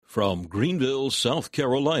From Greenville, South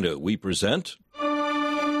Carolina, we present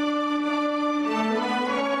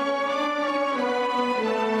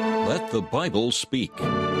Let the Bible Speak.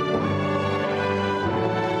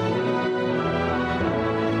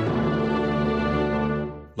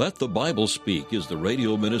 Let the Bible Speak is the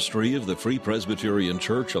radio ministry of the Free Presbyterian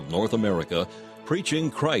Church of North America,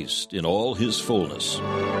 preaching Christ in all his fullness.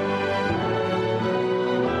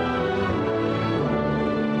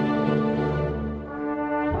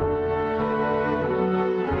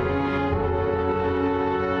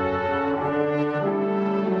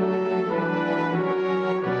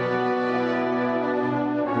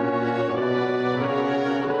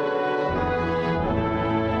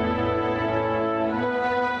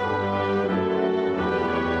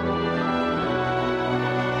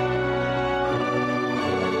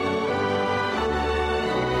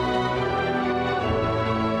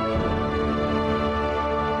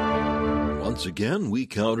 Once again, we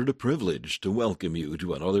count it a privilege to welcome you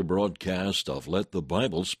to another broadcast of Let the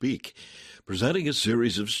Bible Speak, presenting a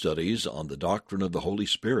series of studies on the doctrine of the Holy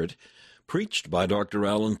Spirit, preached by Dr.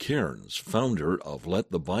 Alan Cairns, founder of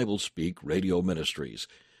Let the Bible Speak Radio Ministries.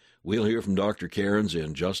 We'll hear from Dr. Cairns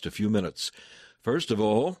in just a few minutes. First of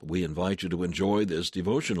all, we invite you to enjoy this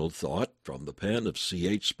devotional thought from the pen of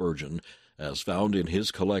C.H. Spurgeon, as found in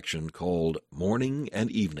his collection called Morning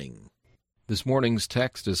and Evening. This morning's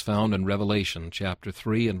text is found in Revelation chapter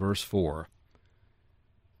 3 and verse 4.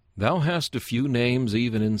 Thou hast a few names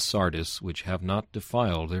even in Sardis, which have not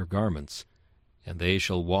defiled their garments, and they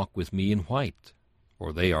shall walk with me in white,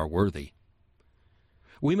 for they are worthy.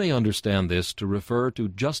 We may understand this to refer to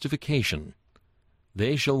justification.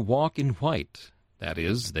 They shall walk in white, that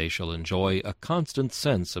is, they shall enjoy a constant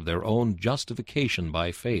sense of their own justification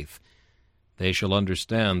by faith. They shall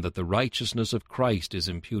understand that the righteousness of Christ is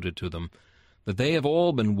imputed to them, that they have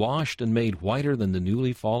all been washed and made whiter than the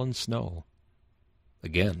newly fallen snow.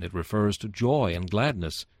 Again, it refers to joy and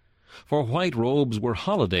gladness, for white robes were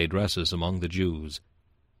holiday dresses among the Jews.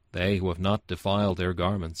 They who have not defiled their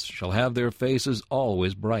garments shall have their faces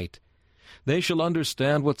always bright. They shall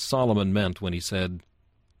understand what Solomon meant when he said,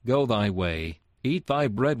 Go thy way, eat thy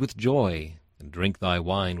bread with joy, and drink thy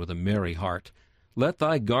wine with a merry heart. Let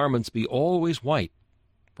thy garments be always white,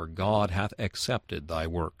 for God hath accepted thy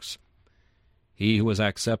works. He who is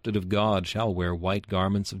accepted of God shall wear white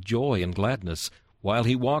garments of joy and gladness, while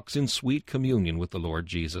he walks in sweet communion with the Lord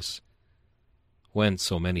Jesus. Whence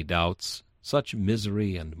so many doubts, such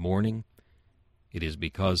misery and mourning? It is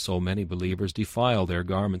because so many believers defile their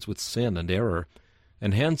garments with sin and error,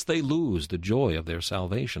 and hence they lose the joy of their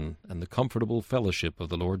salvation and the comfortable fellowship of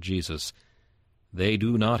the Lord Jesus. They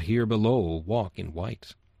do not here below walk in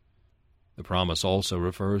white. The promise also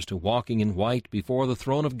refers to walking in white before the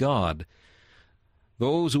throne of God.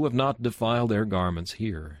 Those who have not defiled their garments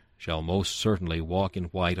here shall most certainly walk in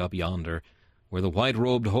white up yonder, where the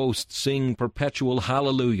white-robed hosts sing perpetual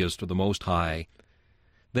hallelujahs to the Most High.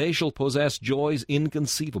 They shall possess joys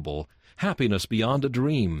inconceivable, happiness beyond a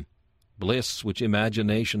dream, bliss which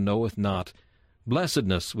imagination knoweth not,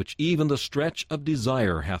 blessedness which even the stretch of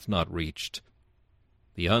desire hath not reached.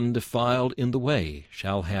 The undefiled in the way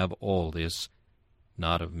shall have all this,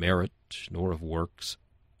 not of merit nor of works,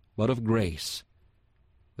 but of grace.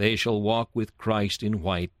 They shall walk with Christ in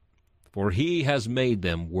white, for he has made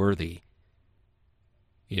them worthy.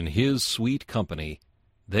 In his sweet company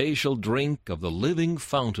they shall drink of the living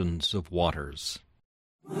fountains of waters.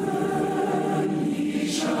 When he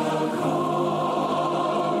shall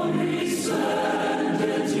come,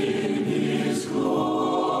 resplendent in his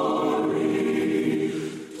glory,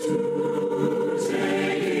 to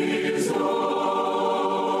take his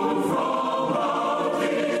own from out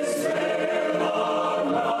his fair light.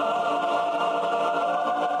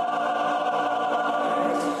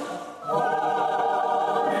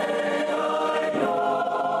 Oh, may I know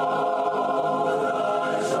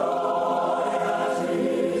the joy that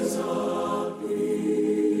is of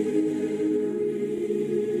thee.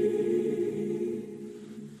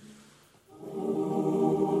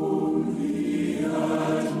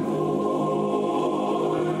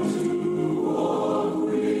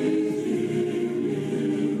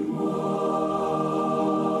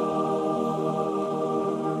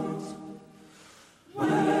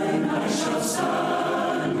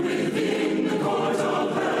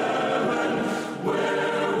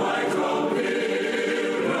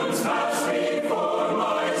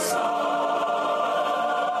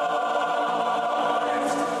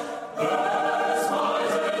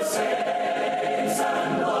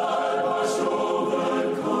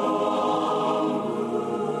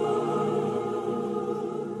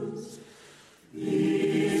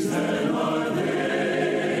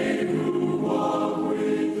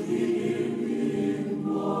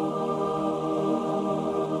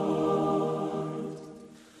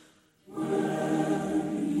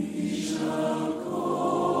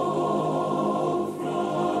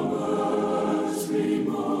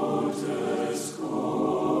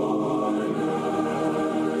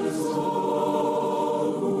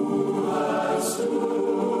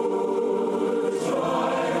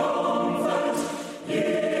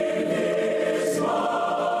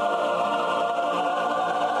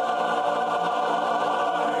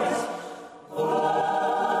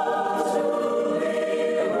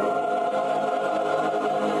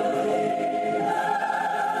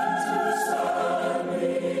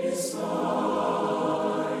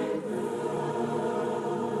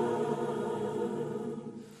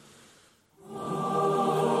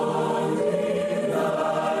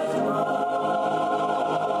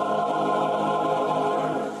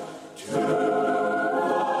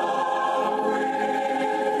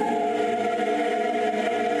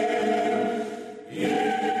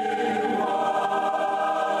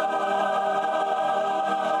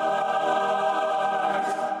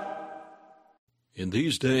 In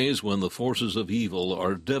these days when the forces of evil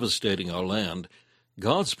are devastating our land,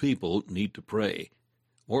 God's people need to pray.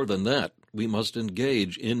 More than that, we must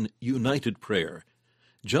engage in united prayer.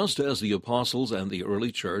 Just as the apostles and the early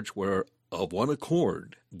church were of one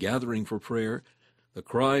accord, gathering for prayer, the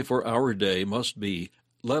cry for our day must be,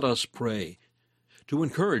 "Let us pray." To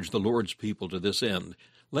encourage the Lord's people to this end,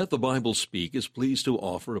 Let the Bible Speak is pleased to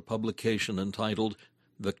offer a publication entitled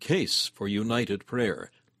The Case for United Prayer.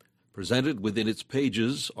 Presented within its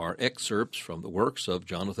pages are excerpts from the works of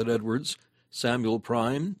Jonathan Edwards, Samuel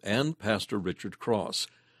Prime, and Pastor Richard Cross.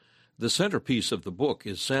 The centerpiece of the book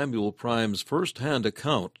is Samuel Prime's first-hand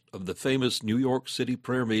account of the famous New York City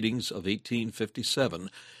prayer meetings of 1857,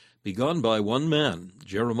 begun by one man,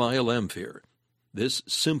 Jeremiah Lamphere. This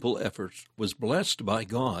simple effort was blessed by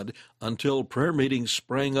God until prayer meetings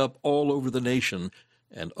sprang up all over the nation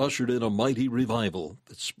and ushered in a mighty revival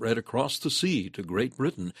that spread across the sea to Great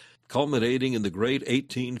Britain, culminating in the great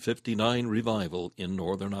 1859 revival in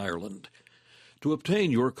Northern Ireland. To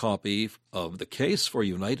obtain your copy of The Case for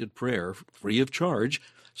United Prayer free of charge,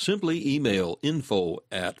 simply email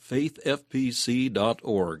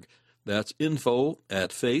info@faithfpc.org. That's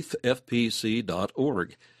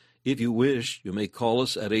info@faithfpc.org. If you wish, you may call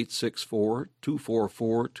us at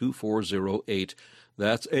 864-244-2408.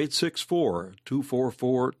 That's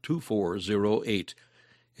 864-244-2408.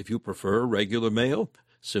 If you prefer regular mail,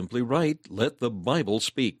 simply write Let the Bible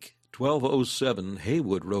Speak, 1207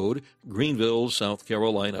 Haywood Road, Greenville, South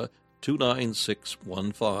Carolina,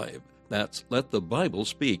 29615. That's Let the Bible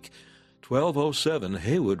Speak, 1207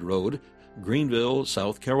 Haywood Road, Greenville,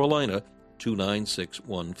 South Carolina,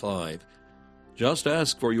 29615. Just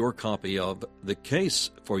ask for your copy of The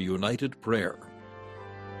Case for United Prayer.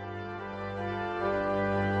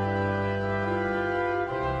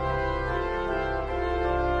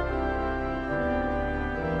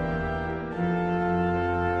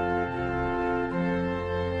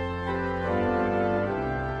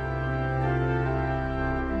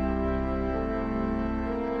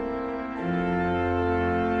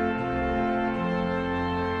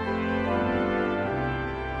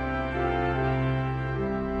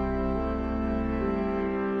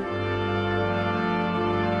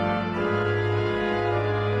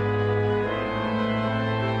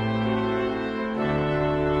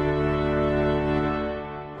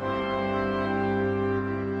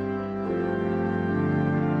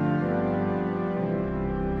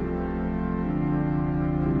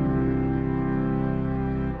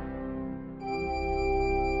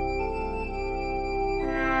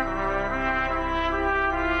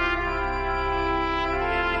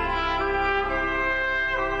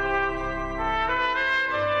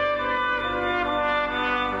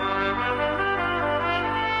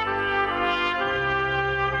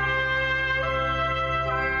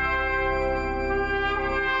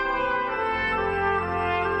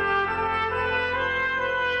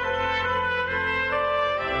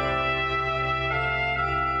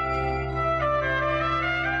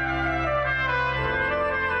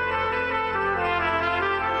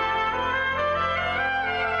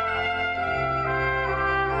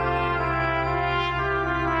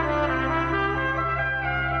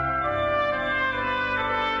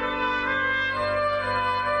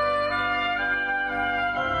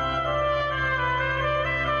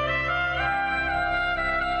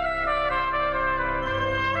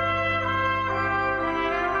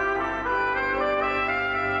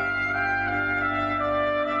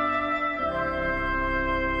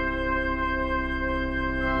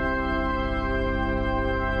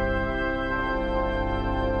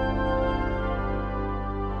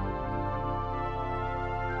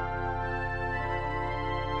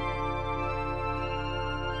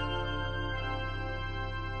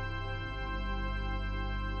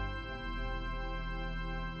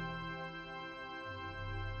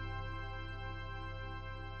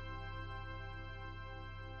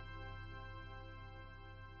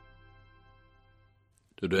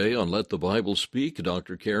 Today on Let the Bible Speak,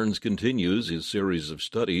 Dr. Cairns continues his series of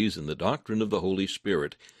studies in the doctrine of the Holy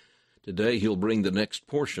Spirit. Today he'll bring the next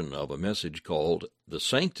portion of a message called The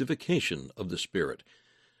Sanctification of the Spirit.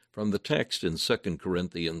 From the text in 2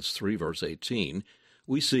 Corinthians 3, verse 18,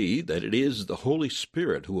 we see that it is the Holy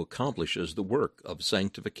Spirit who accomplishes the work of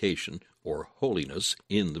sanctification, or holiness,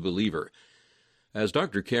 in the believer. As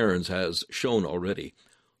Dr. Cairns has shown already,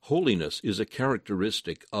 holiness is a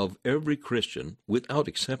characteristic of every Christian without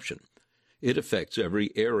exception. It affects every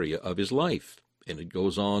area of his life, and it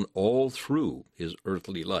goes on all through his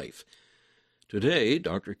earthly life. Today,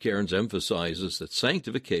 Dr. Cairns emphasizes that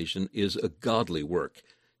sanctification is a godly work,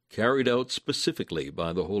 carried out specifically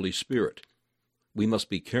by the Holy Spirit. We must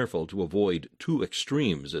be careful to avoid two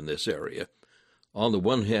extremes in this area. On the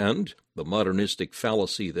one hand, the modernistic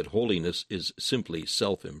fallacy that holiness is simply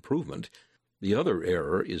self-improvement. The other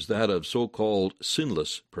error is that of so-called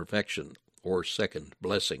sinless perfection, or second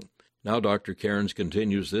blessing. Now Dr. Cairns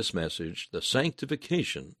continues this message, the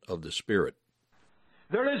sanctification of the Spirit.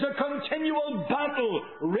 There is a continual battle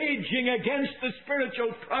raging against the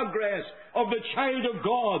spiritual progress of the child of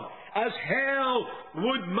God, as hell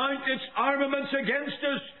would mount its armaments against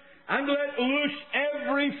us and let loose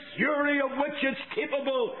every fury of which it's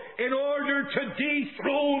capable in order to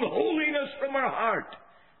dethrone holiness from our heart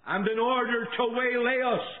and in order to waylay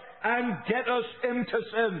us and get us into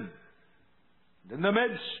sin. In the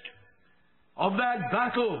midst of that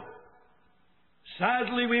battle,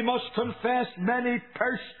 sadly we must confess many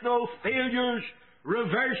personal failures,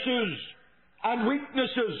 reverses, and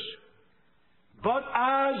weaknesses. But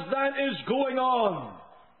as that is going on,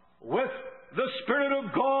 with the Spirit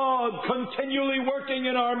of God continually working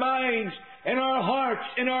in our minds, in our hearts,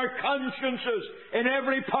 in our consciences, in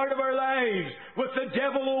every part of our lives, with the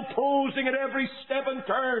devil opposing at every step and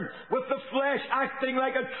turn, with the flesh acting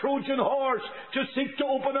like a Trojan horse to seek to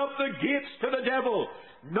open up the gates to the devil,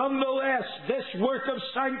 nonetheless, this work of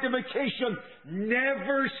sanctification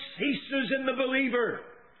never ceases in the believer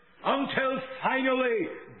until finally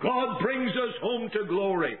God brings us home to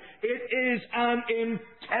glory. It is an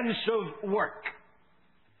intensive work.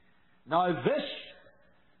 Now this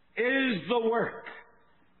is the work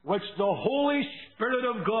which the Holy Spirit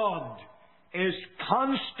of God is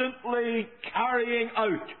constantly carrying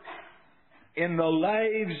out in the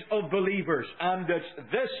lives of believers. And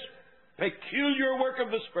it's this peculiar work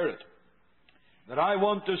of the Spirit that I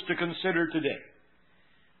want us to consider today.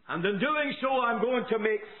 And in doing so, I'm going to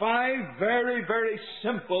make 5 very, very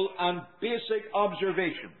simple and basic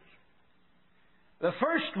observations. The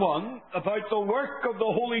first one, about the work of the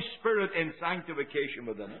Holy Spirit in sanctification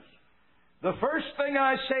within us. The first thing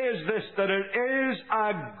I say is this, that it is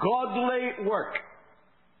a godly work.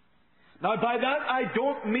 Now by that I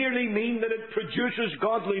don't merely mean that it produces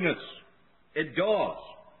godliness. It does.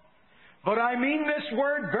 But I mean this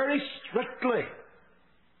word very strictly.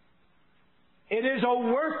 It is a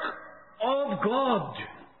work of God.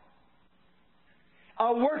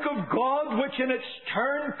 A work of God which in its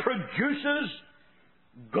turn produces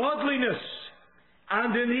godliness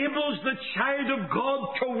and enables the child of God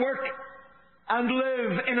to work and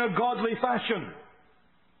live in a godly fashion.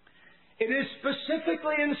 It is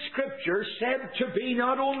specifically in Scripture said to be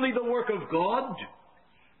not only the work of God,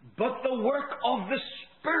 but the work of the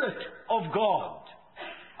Spirit of God.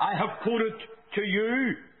 I have quoted to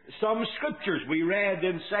you some Scriptures we read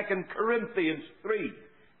in 2 Corinthians 3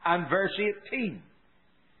 and verse 18,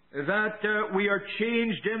 that we are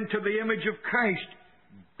changed into the image of Christ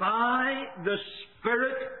by the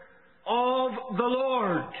Spirit of the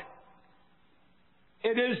Lord.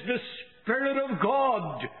 It is the Spirit of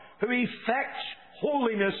God who effects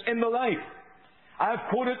holiness in the life. I have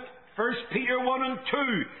quoted 1 Peter 1 and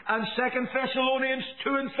 2 and 2 Thessalonians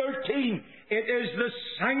 2 and 13. It is the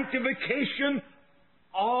sanctification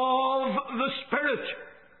of the Spirit.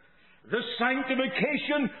 The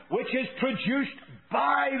sanctification which is produced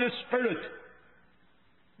by the Spirit.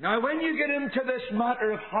 Now, when you get into this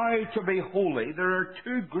matter of how to be holy, there are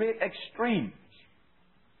 2 great extremes.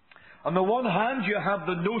 On the one hand, you have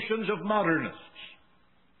the notions of modernists.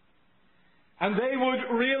 And they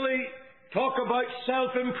would really talk about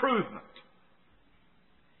self-improvement.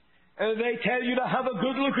 They tell you to have a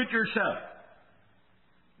good look at yourself.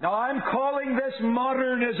 Now, I'm calling this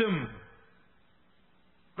modernism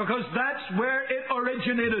because that's where it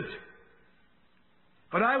originated.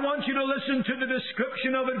 But I want you to listen to the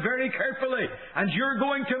description of it very carefully, and you're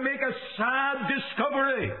going to make a sad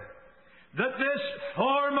discovery that this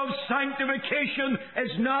form of sanctification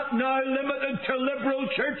is not now limited to liberal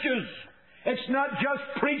churches. It's not just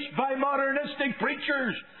preached by modernistic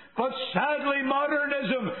preachers, but sadly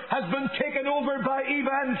modernism has been taken over by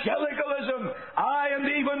evangelicalism, and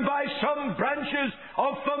even by some branches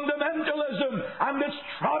of fundamentalism, and it's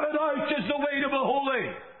trotted out as the way to be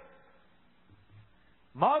holy.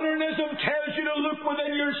 Modernism tells you to look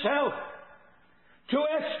within yourself, to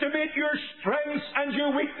estimate your strengths and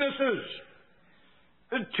your weaknesses,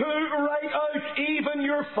 to write out even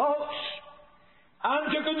your faults,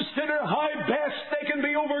 and to consider how best they can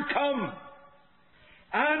be overcome.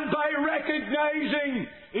 And by recognizing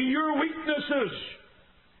your weaknesses,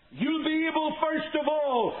 you'll be able, first of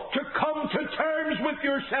all, to come to terms with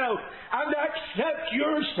yourself and accept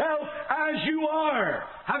yourself as you are.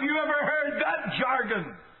 Have you ever heard that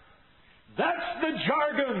jargon? That's the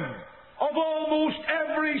jargon of almost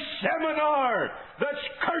every seminar that's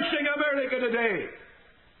cursing America today.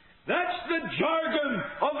 That's the jargon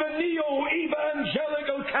of the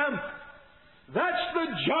neo-evangelical camp. That's the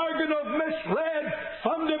jargon of misled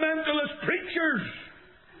fundamentalist preachers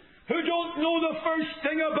who don't know the first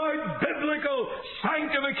thing about biblical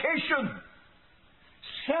sanctification.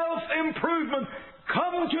 Self-improvement.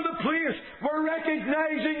 Come to the place where,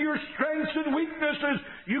 recognizing your strengths and weaknesses,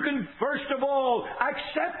 you can first of all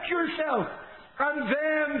accept yourself, and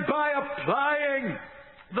then by applying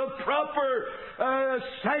the proper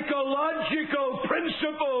psychological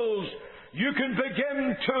principles, you can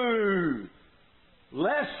begin to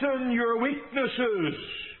lessen your weaknesses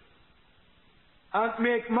and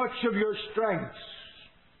make much of your strengths.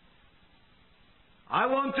 I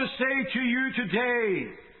want to say to you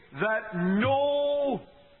today that no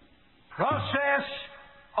process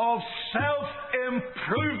of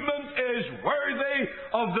self-improvement is worthy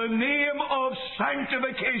of the name of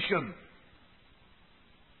sanctification.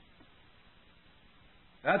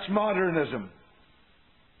 That's modernism.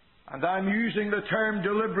 And I'm using the term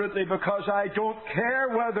deliberately because I don't care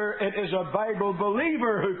whether it is a Bible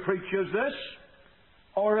believer who preaches this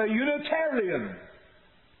or a Unitarian.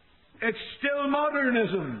 It's still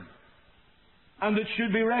modernism. And it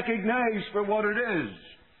should be recognized for what it is.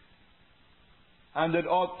 And it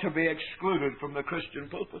ought to be excluded from the Christian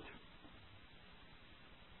pulpit.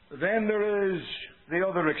 Then there is the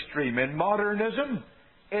other extreme. In modernism,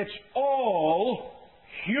 it's all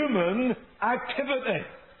human activity.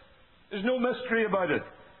 There's no mystery about it.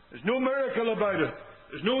 There's no miracle about it.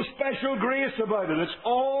 There's no special grace about it. It's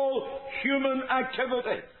all human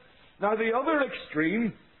activity. Now, the other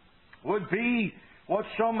extreme would be what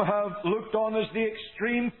some have looked on as the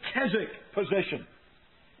extreme Keswick position.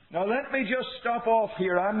 Now, let me just stop off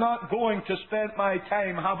here. I'm not going to spend my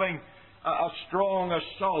time having a strong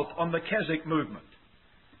assault on the Keswick movement.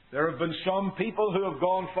 There have been some people who have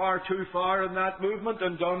gone far too far in that movement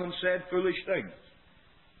and done and said foolish things.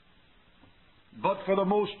 But for the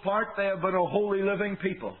most part, they have been a holy living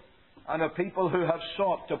people, and a people who have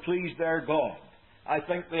sought to please their God. I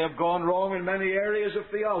think they have gone wrong in many areas of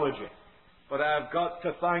theology, but I've got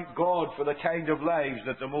to thank God for the kind of lives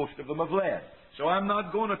that the most of them have led. So I'm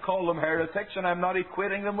not going to call them heretics, and I'm not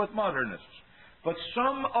equating them with modernists. But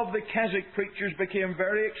some of the Keswick preachers became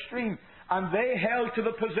very extreme, and they held to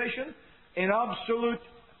the position in absolute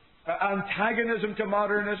antagonism to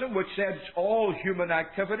modernism, which said it's all human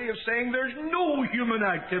activity, of saying there's no human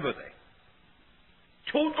activity.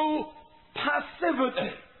 Total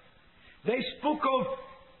passivity. They spoke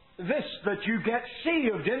of this, that you get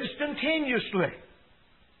saved instantaneously.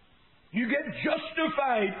 You get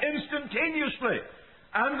justified instantaneously.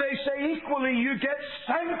 And they say equally, you get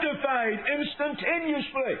sanctified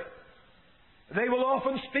instantaneously. They will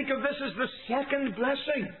often speak of this as the second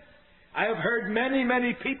blessing. I have heard many,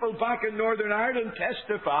 many people back in Northern Ireland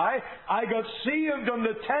testify, I got saved on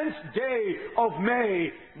the 10th day of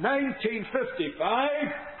May 1955.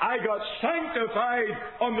 I got sanctified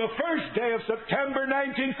on the first day of September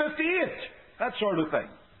 1958. That sort of thing.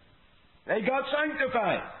 They got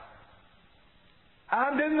sanctified.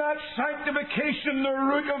 And in that sanctification, the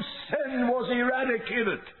root of sin was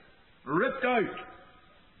eradicated, ripped out,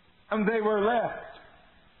 and they were left,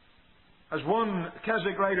 as one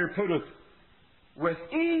Keswick writer put it, with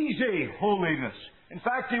easy holiness. In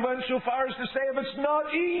fact, he went so far as to say, if it's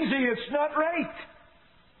not easy, it's not right.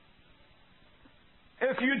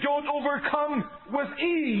 If you don't overcome with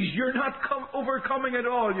ease, you're not overcoming at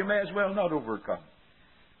all. You may as well not overcome.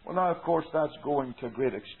 Well, now, of course, that's going to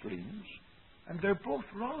great extremes. And they're both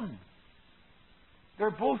wrong.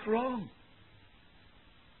 They're both wrong.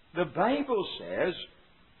 The Bible says,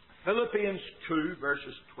 Philippians 2,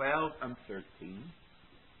 verses 12 and 13,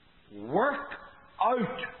 work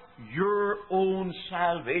out your own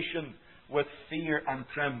salvation with fear and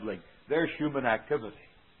trembling. There's human activity.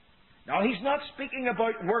 Now, he's not speaking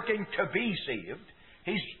about working to be saved.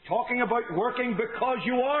 He's talking about working because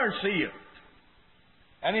you are saved.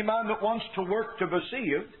 Any man that wants to work to be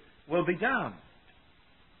saved will be damned.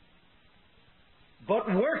 But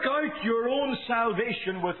work out your own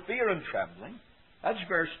salvation with fear and trembling. That's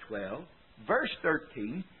verse 12. Verse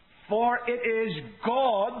 13. For it is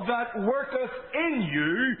God that worketh in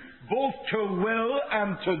you both to will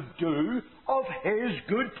and to do of His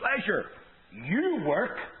good pleasure. You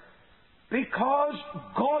work because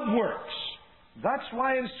God works. That's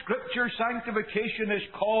why in Scripture sanctification is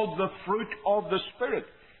called the fruit of the Spirit.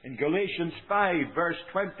 In Galatians 5, verse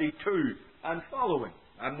 22 and following.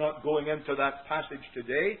 I'm not going into that passage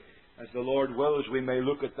today. As the Lord wills, we may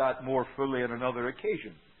look at that more fully on another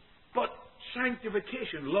occasion. But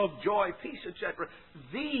sanctification, love, joy, peace, etc.,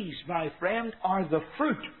 these, my friend, are the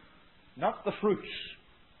fruit, not the fruits.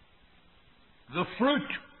 The fruit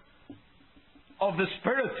of the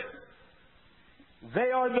Spirit.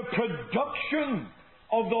 They are the production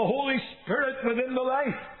of the Holy Spirit within the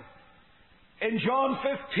life. In John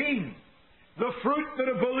 15, the fruit that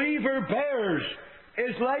a believer bears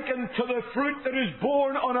is likened to the fruit that is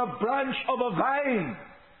borne on a branch of a vine.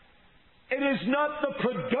 It is not the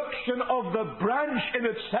production of the branch in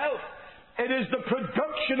itself. It is the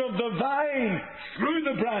production of the vine through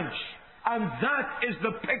the branch. And that is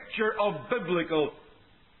the picture of biblical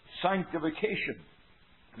sanctification.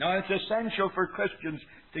 Now, it's essential for Christians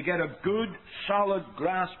to get a good, solid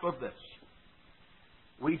grasp of this.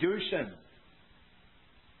 We do sin.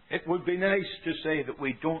 It would be nice to say that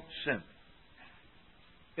we don't sin.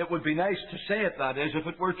 It would be nice to say it, that is, if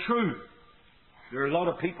it were true. There are a lot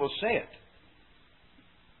of people say it.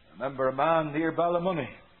 I remember a man near Ballymoney,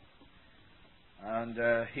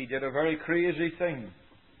 and he did a very crazy thing.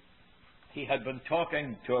 He had been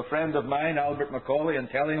talking to a friend of mine, Albert Macaulay, and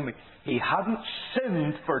telling him he hadn't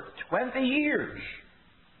sinned for 20 years.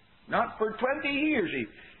 Not for 20 years.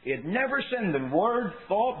 He had never sinned in word,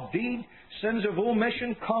 thought, deed, sins of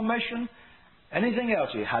omission, commission, anything else.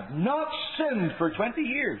 He had not sinned for 20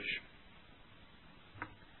 years.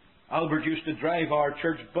 Albert used to drive our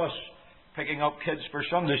church bus, picking up kids for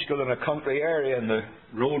Sunday school in a country area, and the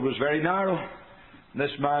road was very narrow.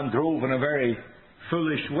 This man drove in a very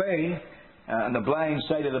foolish way on the blind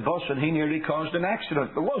side of the bus, and he nearly caused an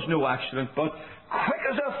accident. There was no accident, but quick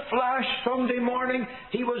as a flash Sunday morning,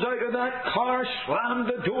 he was out of that car, slammed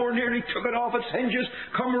the door, nearly took it off its hinges,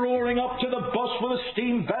 come roaring up to the bus with the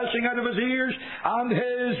steam belching out of his ears, and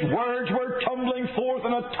his words were tumbling forth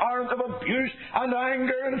in a torrent of abuse and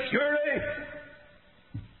anger and fury.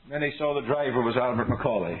 Then he saw the driver was Albert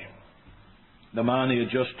Macaulay, the man he had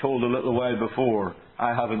just told a little while before,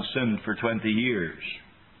 I haven't sinned for 20 years.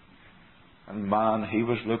 And man, he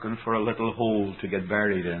was looking for a little hole to get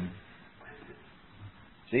buried in.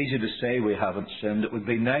 It's easy to say we haven't sinned. It would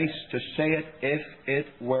be nice to say it if it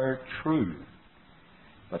were true.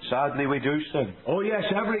 But sadly we do sin. Oh yes,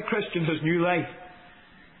 every Christian has new life.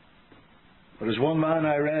 But as one man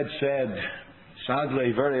I read said,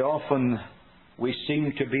 sadly, very often we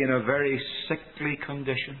seem to be in a very sickly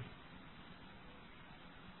condition.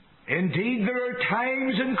 Indeed, there are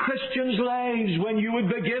times in Christians' lives when you would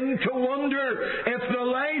begin to wonder if the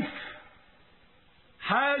life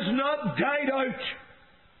has not died out.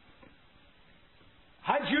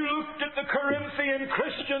 Had you looked at the Corinthian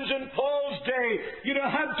Christians in Paul's day, you'd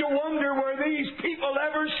have had to wonder, were these people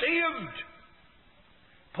ever saved?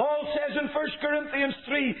 Paul says in 1 Corinthians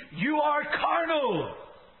 3, you are carnal.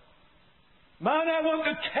 Man, I want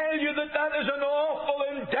to tell you that is an awful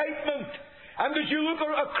indictment. And as you look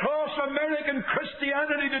across American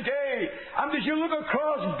Christianity today, and as you look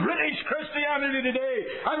across British Christianity today,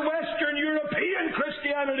 and Western European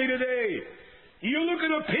Christianity today, you look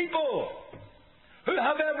at a people who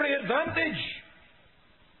have every advantage.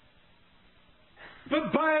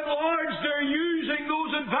 But by and large, they're using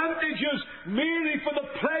those advantages merely for the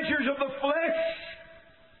pleasures of the flesh.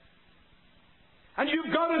 And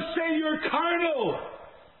you've got to say you're carnal.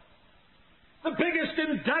 The biggest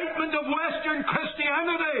indictment of Western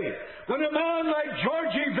Christianity, when a man like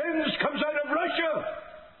Georgie Vins comes out of Russia,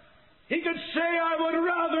 he could say, I would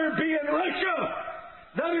rather be in Russia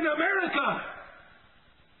than in America.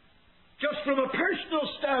 Just from a personal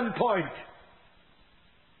standpoint.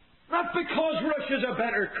 Not because Russia's a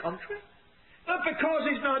better country. Not because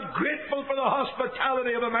he's not grateful for the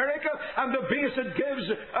hospitality of America and the base it gives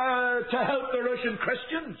to help the Russian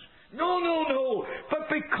Christians. No. But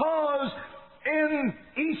because in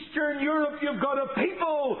Eastern Europe you've got a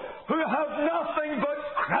people who have nothing but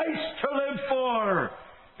Christ to live for.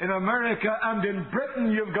 In America and in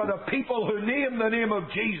Britain you've got a people who name the name of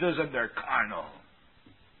Jesus and they're carnal.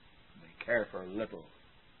 They care for little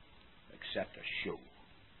except a show.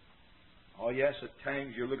 Oh yes, at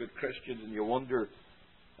times you look at Christians and you wonder,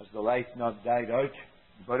 has the life not died out?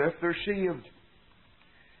 But if they're saved,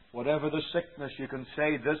 whatever the sickness, you can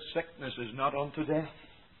say, this sickness is not unto death.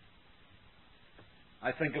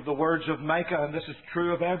 I think of the words of Micah, and this is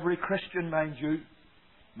true of every Christian, mind you.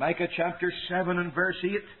 Micah chapter 7 and verse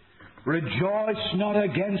 8. Rejoice not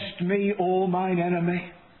against me, O mine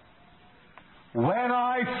enemy. When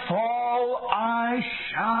I fall, I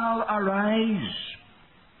shall arise.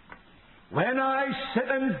 When I sit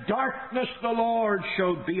in darkness, the Lord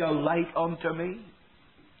shall be a light unto me.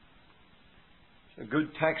 It's a good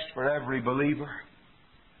text for every believer.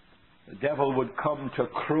 The devil would come to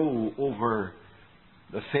crow over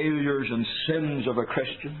the failures and sins of a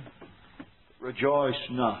Christian. Rejoice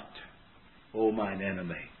not, O mine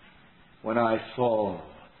enemy. When I fall,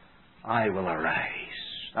 I will arise.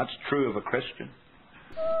 That's true of a Christian.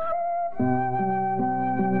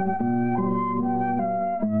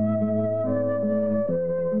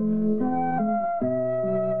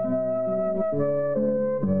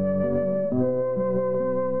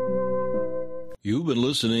 You've been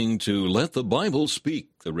listening to Let the Bible Speak,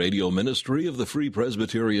 the radio ministry of the Free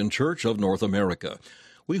Presbyterian Church of North America.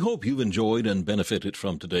 We hope you've enjoyed and benefited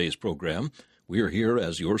from today's program. We are here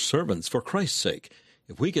as your servants for Christ's sake.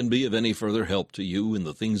 If we can be of any further help to you in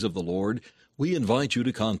the things of the Lord, we invite you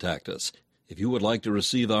to contact us. If you would like to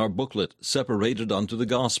receive our booklet, Separated unto the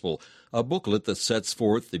Gospel, a booklet that sets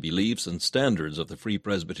forth the beliefs and standards of the Free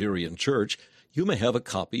Presbyterian Church, you may have a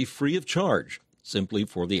copy free of charge, simply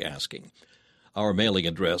for the asking. Our mailing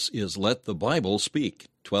address is Let the Bible Speak,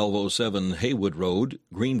 1207 Haywood Road,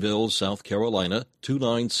 Greenville, South Carolina,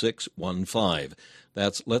 29615.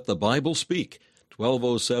 That's Let the Bible Speak,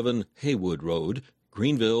 1207 Haywood Road,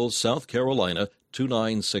 Greenville, South Carolina,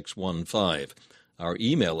 29615. Our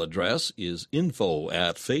email address is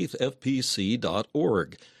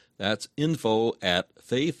info@faithfpc.org. That's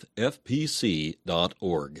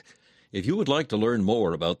info@faithfpc.org. If you would like to learn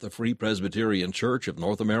more about the Free Presbyterian Church of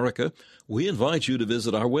North America, we invite you to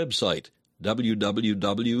visit our website,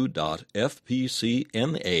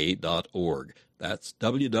 www.fpcna.org. That's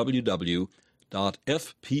www.fpcna.org.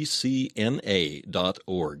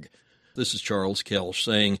 This is Charles Kelsch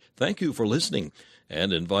saying thank you for listening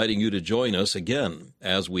and inviting you to join us again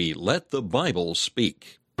as we Let the Bible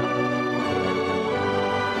Speak.